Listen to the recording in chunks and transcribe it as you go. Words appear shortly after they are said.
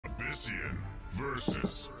Abyssian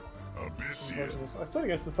versus Abyssian. I've played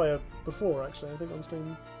against this player before, actually, I think on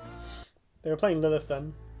stream. They were playing Lilith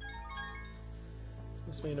then.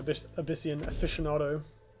 Must be an Abyssian aficionado.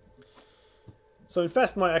 So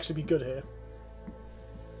Infest might actually be good here.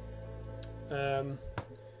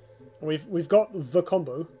 We've got the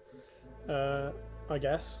combo, I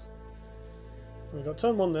guess. We've got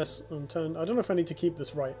turn 1 this, and turn... I don't know if I need to keep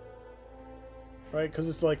this right. Right, because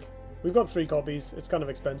it's like... We've got 3 copies, it's kind of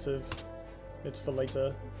expensive. It's for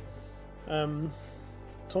later.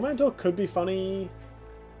 Tormentor could be funny,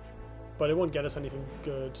 but it won't get us anything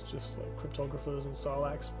good. Just like Cryptographers and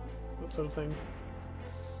Sarlacs, that sort of thing.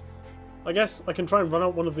 I guess I can try and run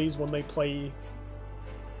out one of these when they play...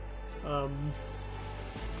 thingy.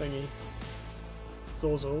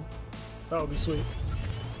 Zorzor. That would be sweet.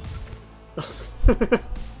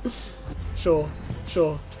 Sure,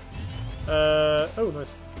 sure. Oh,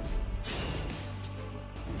 nice.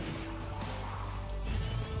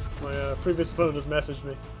 My previous opponent has messaged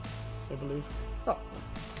me, I believe. Oh, nice.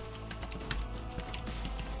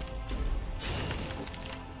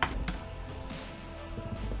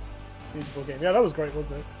 Beautiful game. Yeah, that was great,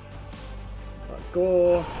 wasn't it? Right,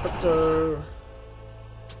 Gore, Crypto.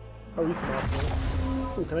 Oh, Ether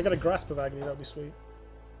Master. Ooh, can I get a Grasp of Agony? That'd be sweet.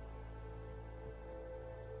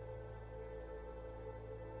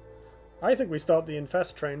 I think we start the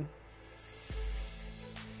Infest train.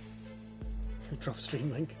 Drop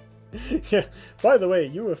stream link. Yeah, by the way,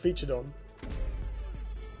 you were featured on.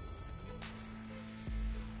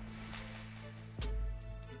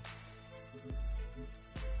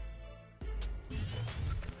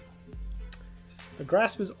 The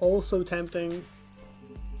Grasp is also tempting,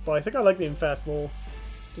 but I think I like the Infest more.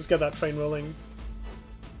 Just get that train rolling.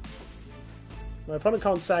 My opponent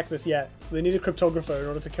can't sack this yet, so they need a Cryptographer in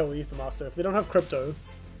order to kill the Ether Master. If they don't have Crypto,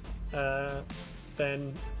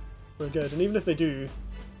 then we're good. And even if they do,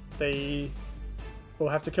 they will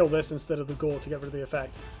have to kill this instead of the Gore to get rid of the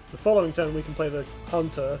effect. The following turn we can play the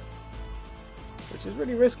Hunter, which is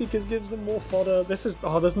really risky because it gives them more fodder. This is...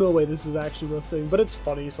 oh, there's no way this is actually worth doing, but it's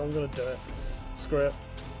funny, so I'm going to do it. Screw it.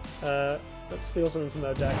 Let's steal something from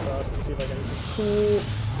their deck first and see if I get anything cool.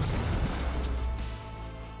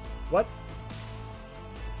 What?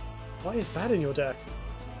 Why is that in your deck?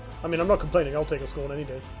 I mean, I'm not complaining. I'll take a Scorn any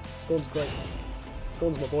day. Scorn's great.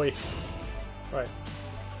 Scorn's my boy. Right.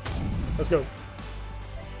 Let's go.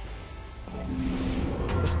 I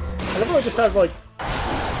love how it just has, like,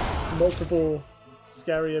 multiple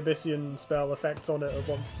scary Abyssian spell effects on it at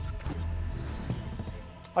once.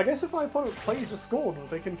 I guess if my opponent plays a Scorn,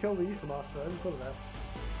 they can kill the Ether Master. I hadn't thought of that.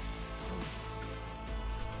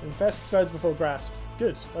 Infest spreads before Grasp.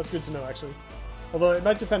 Good. That's good to know, actually. Although it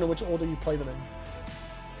might depend on which order you play them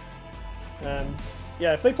in.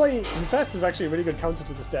 Yeah, if they play... Infest is actually a really good counter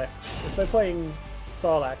to this deck. If they're playing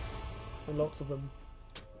Sarlacs, and lots of them.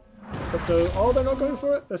 Crypto... oh, they're not going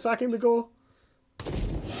for it? They're sacking the Gore?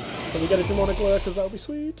 Can we get a Demonic Lure? Because that would be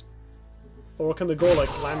sweet. Or can the Gore, like,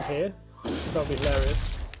 land here? That would be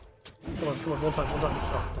hilarious. Come on, one time.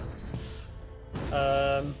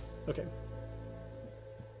 Oh, damn. Okay.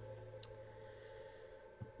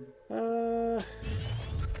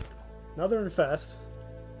 Another Infest.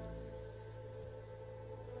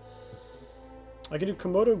 I can do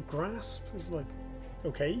Komodo Grasp. Is like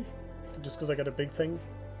okay, just because I got a big thing.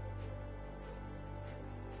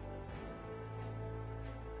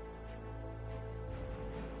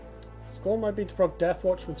 Scorn might be to proc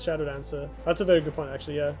Deathwatch with Shadow Dancer. That's a very good point,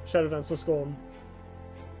 actually. Yeah, Shadow Dancer Scorn.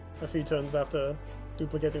 A few turns after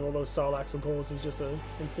duplicating all those Sarlacs or Gores is just an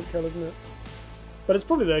instant kill, isn't it? But it's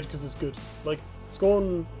probably there because it's good. Like,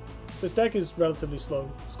 Scorn... this deck is relatively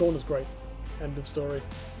slow. Scorn is great. End of story.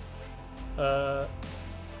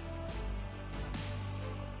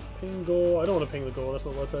 Ping Gore. I don't want to ping the Gore, that's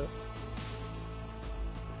not worth it.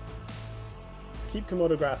 Keep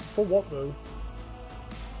Komodo Grasp. For what, though?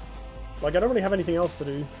 Like, I don't really have anything else to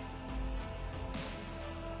do.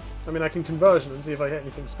 I mean, I can Conversion and see if I hit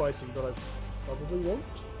anything spicy, but I probably won't.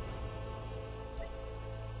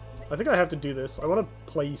 I think I have to do this. I want to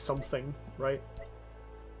play something, right?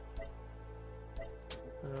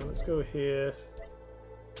 Let's go here.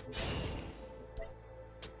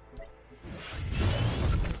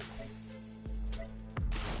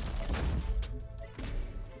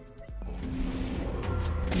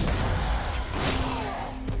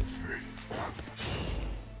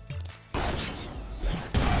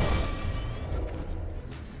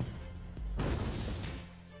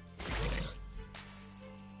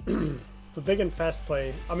 For big Infest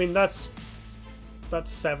play, I mean that's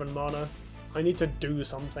 7 mana. I need to do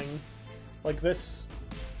something. Like this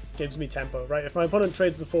gives me tempo, right? If my opponent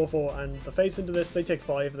trades the 4/4 and the face into this, they take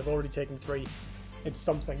 5. They've already taken 3. It's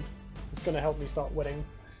something. It's going to help me start winning.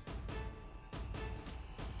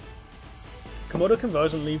 Komodo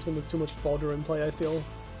conversion leaves them with too much fodder in play, I feel.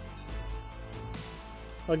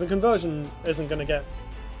 Like, the conversion isn't going to get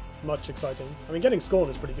much exciting. I mean, getting scorn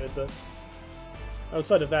is pretty good, but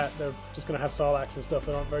outside of that, they're just going to have Sarlacs and stuff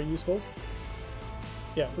that aren't very useful.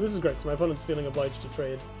 Yeah, so this is great, because my opponent's feeling obliged to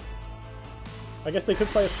trade. I guess they could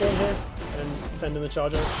play a scorn here and send in the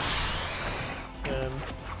charger.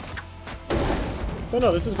 But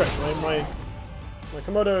no, this is great. My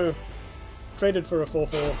Komodo traded for a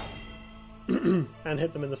 4/4 and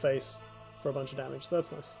hit them in the face for a bunch of damage, so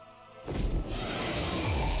that's nice.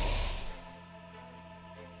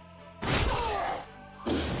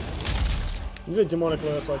 I'm going to demonic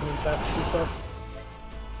lure so I can infest some stuff.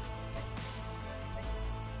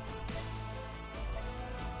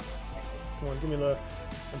 Come on, give me lure.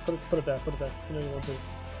 And put it there, put it there. You know you want to. You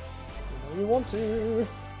know you want to.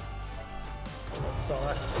 That's a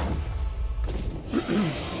Sarlacc.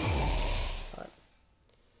 Alright.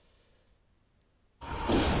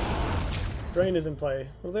 Drain is in play.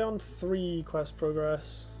 Are they on 3 quest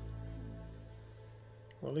progress?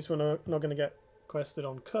 Well, at least we're not going to get quested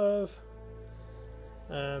on curve.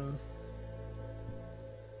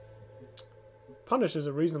 Punish is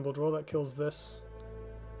a reasonable draw. That kills this.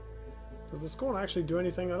 Does the scorn actually do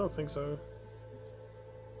anything? I don't think so.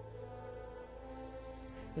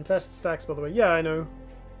 Infest stacks, by the way. Yeah, I know.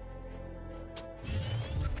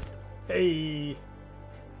 Hey!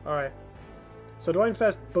 Alright. So do I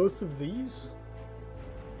infest both of these?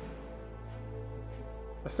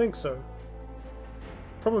 I think so.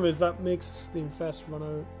 Problem is that makes the infest run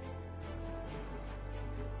out.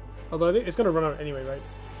 Although I think it's going to run out anyway, right?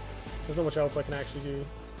 There's not much else I can actually do.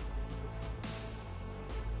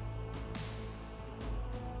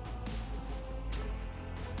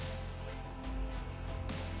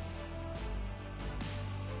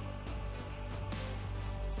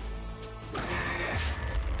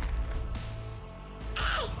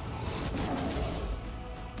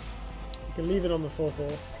 You can leave it on the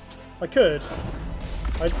 4/4. I could.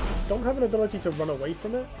 I don't have an ability to run away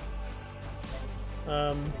from it.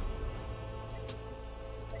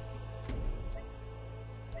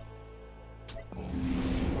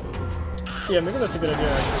 Yeah, maybe that's a good idea,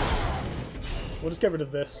 actually. We'll just get rid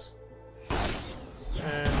of this.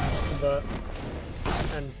 And convert.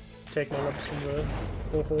 And take my lumps from the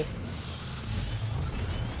 4/4.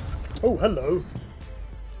 Oh, hello!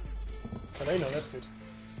 Oh, they know, that's good.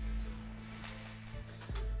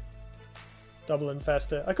 Double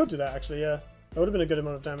infest it. I could do that, actually, yeah. That would have been a good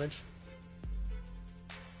amount of damage.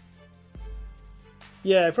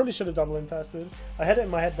 Yeah, I probably should have double infested. I had it in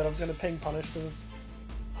my head that I was going to ping punish the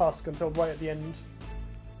husk until right at the end.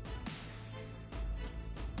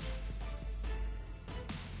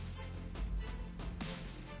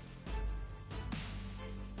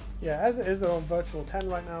 Yeah, as it is, they're on virtual 10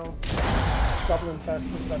 right now. Double infest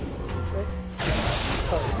is that a 6?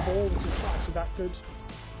 Sorry, 4, which is not actually that good.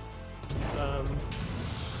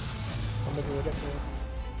 Maybe we'll get something.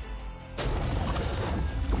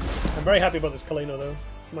 I'm very happy about this Kaleno though.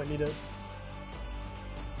 Might need it.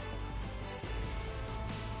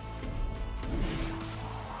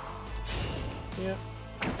 Yeah.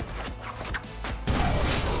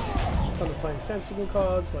 Kind of playing sensible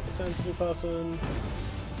cards, like a sensible person.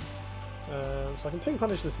 So I can ping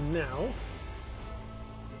punish this now.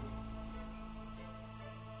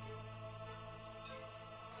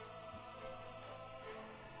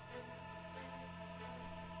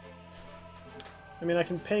 I mean, I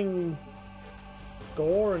can ping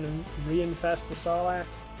Gore and reinfest the Sarlacc.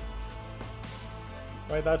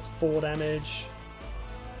 Right, that's 4 damage.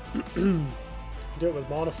 Do it with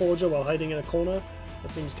Mana Forger while hiding in a corner.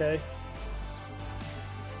 That seems okay.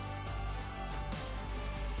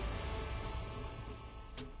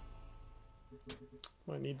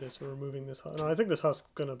 Might need this for removing this husk. No, I think this husk's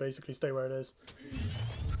gonna basically stay where it is.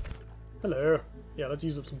 Hello. Yeah, let's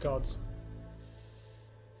use up some cards.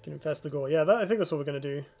 Can infest the Gore. Yeah, I think that's what we're going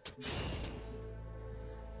to do. So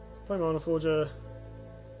play Mana Forger.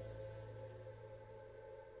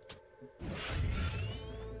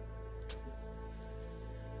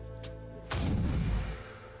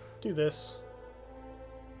 Do this.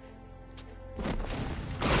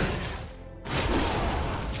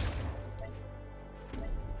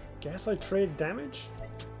 Guess I trade damage?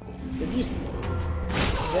 They've used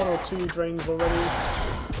 1 or 2 drains already.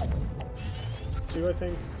 2, I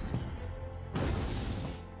think.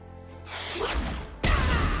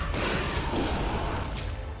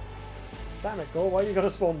 Damn it, Gore, why you gotta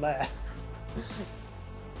spawn there?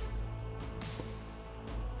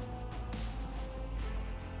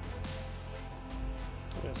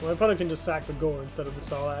 Yeah, so my opponent can just sack the Gore instead of the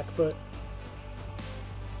Sarlacc, but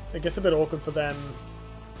it gets a bit awkward for them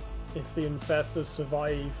if the Infestors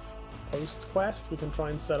survive post-quest. We can try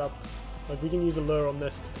and set up, like we can use a lure on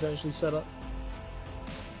this to potentially set up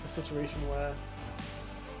a situation where...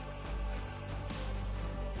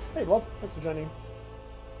 Hey Bob, thanks for joining.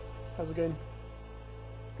 How's it going?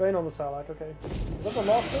 Drain on the Sarlacc, okay. Is that the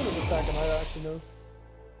last one or the second? I don't actually know.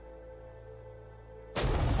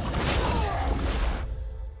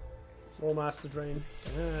 More Master Drain.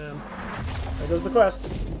 Damn. There goes the quest.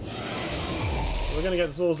 We're going to get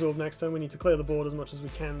Zorzul next time. We need to clear the board as much as we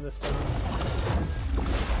can this time.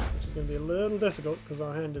 Which is going to be a little difficult because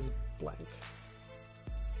our hand is blank.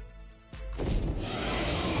 It's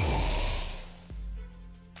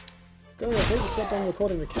going okay. Just got done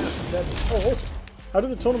recording the cast of Dead. Oh, awesome. How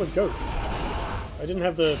did the tournament go? I didn't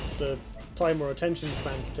have the time or attention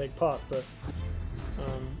span to take part, but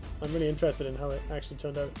I'm really interested in how it actually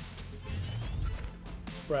turned out.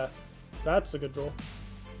 Breath. That's a good draw.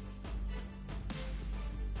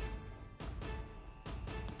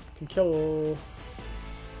 Can kill... It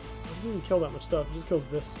doesn't even kill that much stuff, it just kills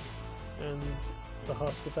this and the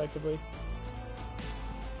husk effectively.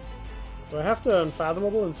 Do I have to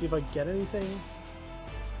Unfathomable and see if I get anything?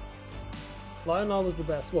 Lionel was the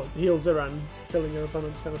best. What? Heal Ziran, killing your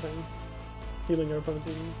opponents kind of thing. Healing your opponents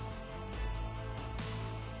even.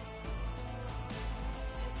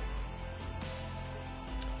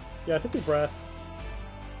 Yeah, I think we breath.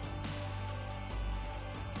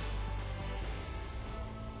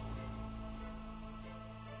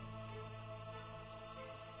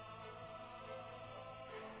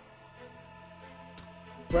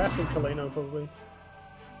 Breath and Kaleno probably.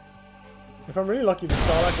 If I'm really lucky, the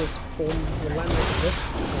Sarlacc will spawn will land like this.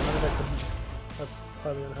 Oh, that's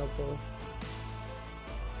highly unhelpful.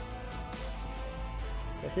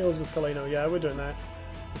 Okay, heals with Kaleno. Yeah, we're doing that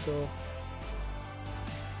for sure.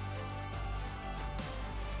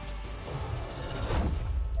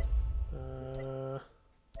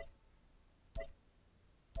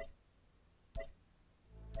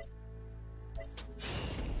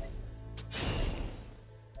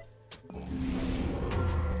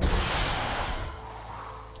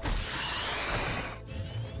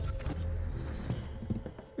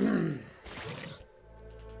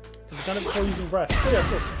 Done it before using breath. Oh yeah, of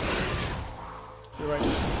course. You're right.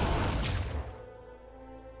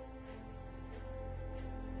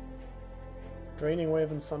 Draining Wave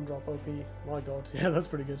and Sundrop OP. My god. Yeah, that's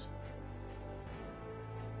pretty good.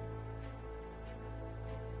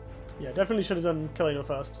 Yeah, definitely should have done Kaleno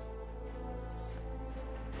first.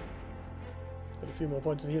 Got a few more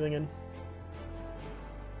points of healing in.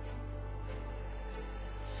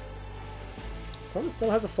 Opponent still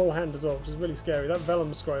has a full hand as well, which is really scary. That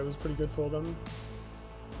Vellum Scry was pretty good for them.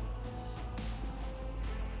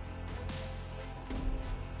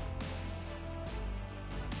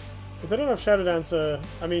 If they don't have Shadow Dancer,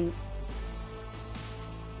 I mean,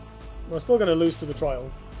 we're still going to lose to the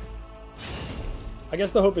trial. I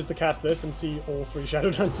guess the hope is to cast this and see all 3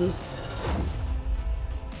 Shadow Dancers.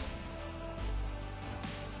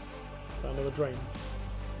 Sound of the drain.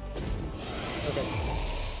 Okay.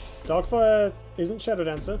 Darkfire isn't Shadow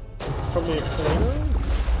Dancer. It's probably a Kaleno?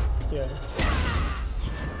 Yeah.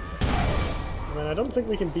 I mean, I don't think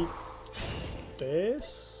we can beat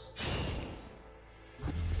this.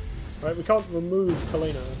 Right, we can't remove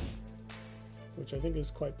Kaleno, which I think is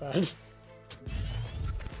quite bad.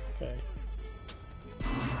 Okay.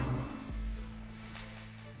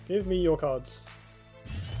 Give me your cards.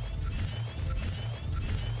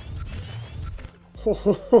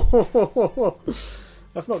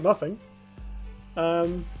 That's not nothing.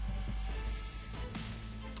 None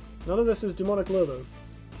of this is Demonic Lure though.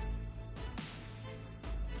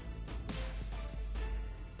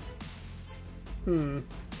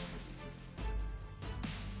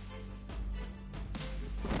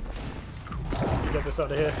 Get this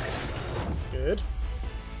out of here. Good.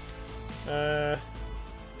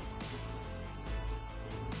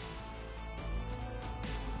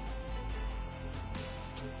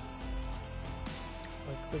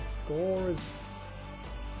 Like the Gore is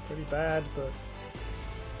pretty bad, but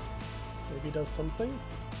maybe does something.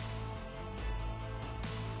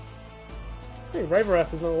 Hey,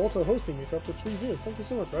 Raverath is now auto-hosting me for up to 3 viewers. Thank you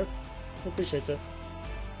so much, Rav. I appreciate it.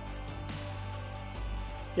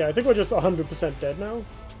 Yeah, I think we're just 100% dead now,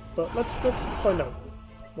 but let's find out.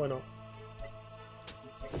 Why not?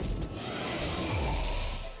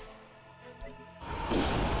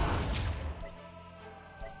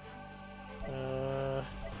 That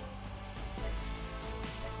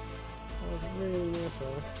doesn't really matter.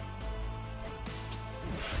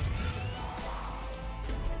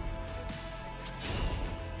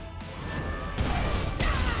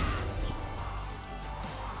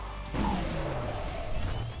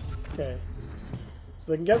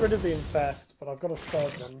 So they can get rid of the Infest, but I've got a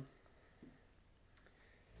third one.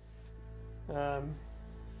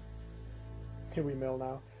 Here we mill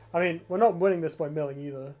now. I mean, we're not winning this by milling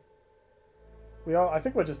either. We are. I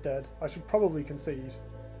think we're just dead. I should probably concede.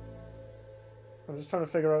 I'm just trying to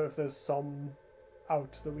figure out if there's some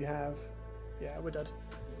out that we have. Yeah, we're dead.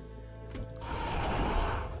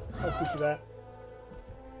 Let's go through that.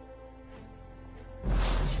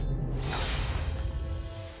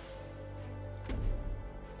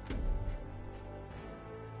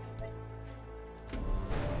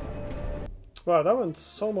 Wow, that went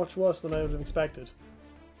so much worse than I would have expected.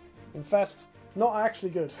 Infest, not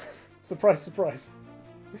actually good. Surprise, surprise.